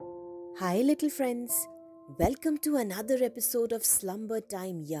Hi, little friends. Welcome to another episode of Slumber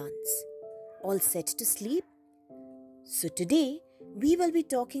Time Yarns. All set to sleep? So, today we will be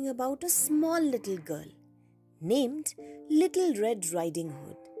talking about a small little girl named Little Red Riding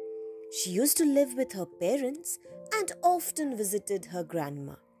Hood. She used to live with her parents and often visited her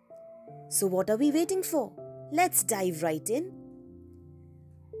grandma. So, what are we waiting for? Let's dive right in.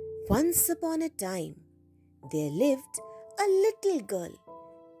 Once upon a time, there lived a little girl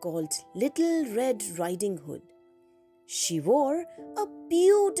called Little Red Riding Hood. She wore a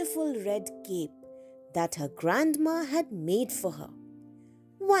beautiful red cape that her grandma had made for her.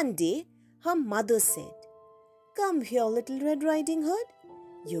 One day, her mother said, "Come here, Little Red Riding Hood.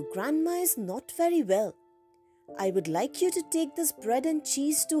 Your grandma is not very well. I would like you to take this bread and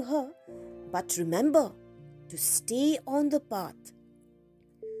cheese to her, but remember to stay on the path."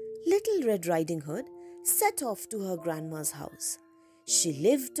 Little Red Riding Hood set off to her grandma's house. She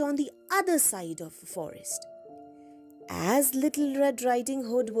lived on the other side of the forest. As Little Red Riding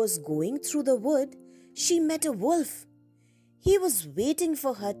Hood was going through the wood, she met a wolf. He was waiting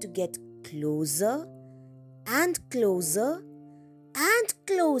for her to get closer and closer and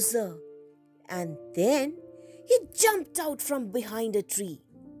closer. And then he jumped out from behind a tree.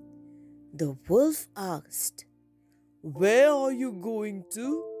 The wolf asked, "Where are you going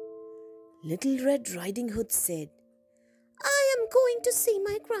to?" Little Red Riding Hood said, "I am going to see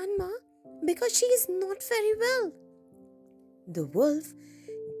my grandma because she is not very well." The wolf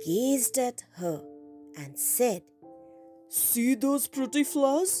gazed at her and said, "See those pretty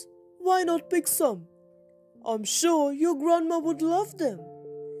flowers? Why not pick some? I'm sure your grandma would love them."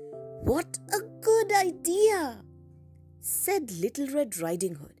 "What a good idea," said Little Red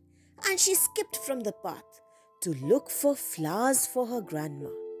Riding Hood, and she skipped from the path to look for flowers for her grandma.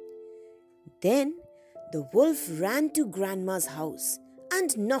 Then the wolf ran to Grandma's house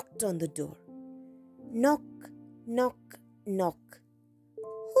and knocked on the door. Knock, knock, knock.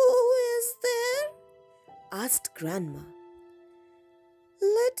 "Who is there?" asked Grandma.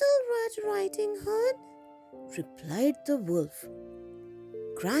 "Little Red Riding Hood," replied the wolf.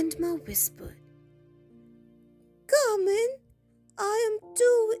 Grandma whispered, "Come in. I am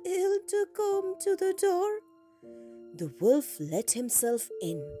too ill to come to the door." The wolf let himself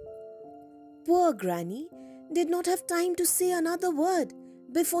in. Poor Granny did not have time to say another word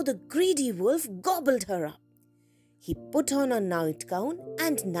before the greedy wolf gobbled her up. He put on a nightgown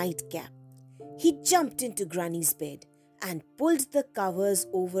and nightcap. He jumped into Granny's bed and pulled the covers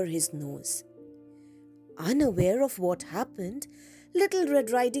over his nose. Unaware of what happened, Little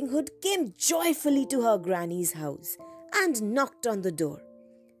Red Riding Hood came joyfully to her granny's house and knocked on the door.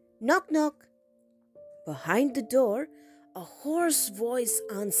 Knock, knock. Behind the door, a hoarse voice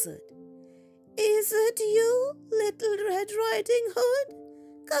answered, "Is it you, Little Red Riding Hood?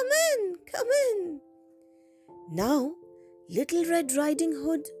 Come in, come in." Now, Little Red Riding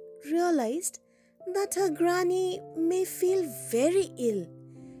Hood realized that her granny may feel very ill,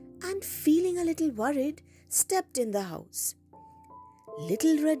 and feeling a little worried, stepped in the house.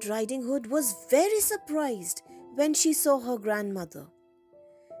 Little Red Riding Hood was very surprised when she saw her grandmother.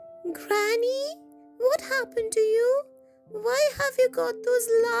 "Granny, what happened to you? Why have you got those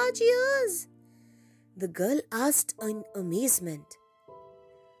large ears?" the girl asked in amazement.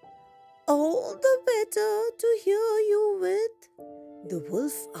 "All the better to hear you with," the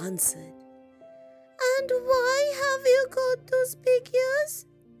wolf answered. "And why have you got those big ears?"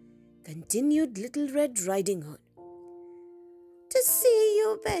 continued Little Red Riding Hood. "To see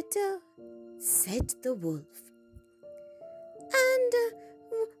you better," said the wolf. "And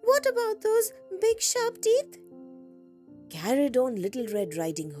what about those big sharp teeth?" carried on Little Red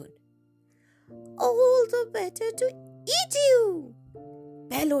Riding Hood. "All the better to eat you,"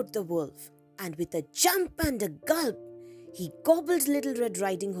 bellowed the wolf, and with a jump and a gulp, he gobbled Little Red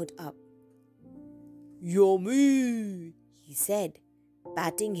Riding Hood up. "Yummy," he said,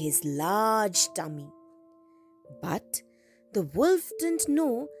 patting his large tummy. But the wolf didn't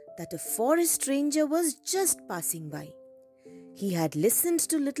know that a forest ranger was just passing by. He had listened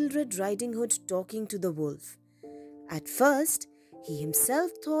to Little Red Riding Hood talking to the wolf. At first, he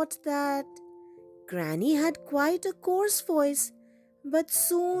himself thought that Granny had quite a coarse voice, but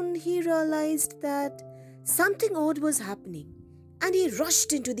soon he realized that something odd was happening, and he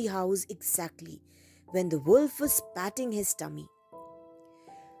rushed into the house exactly when the wolf was patting his tummy.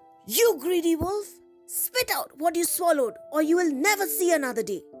 "You greedy wolf! Spit out what you swallowed, or you will never see another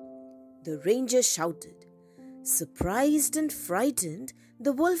day!" the ranger shouted. Surprised and frightened,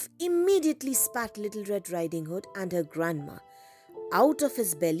 the wolf immediately spat Little Red Riding Hood and her grandma out of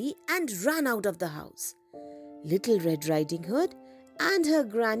his belly and ran out of the house. Little Red Riding Hood and her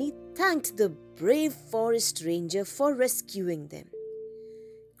granny thanked the brave forest ranger for rescuing them.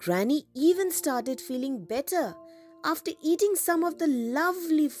 Granny even started feeling better after eating some of the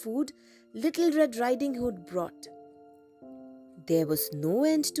lovely food Little Red Riding Hood brought. There was no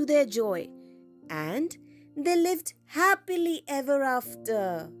end to their joy, and they lived happily ever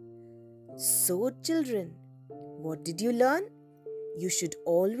after. So, children, what did you learn? You should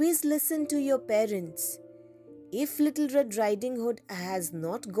always listen to your parents. If Little Red Riding Hood has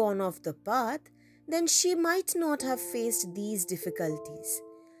not gone off the path, then she might not have faced these difficulties.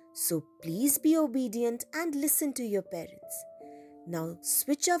 So please be obedient and listen to your parents. Now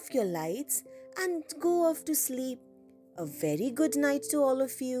switch off your lights and go off to sleep. A very good night to all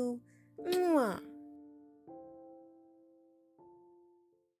of you. Mwah.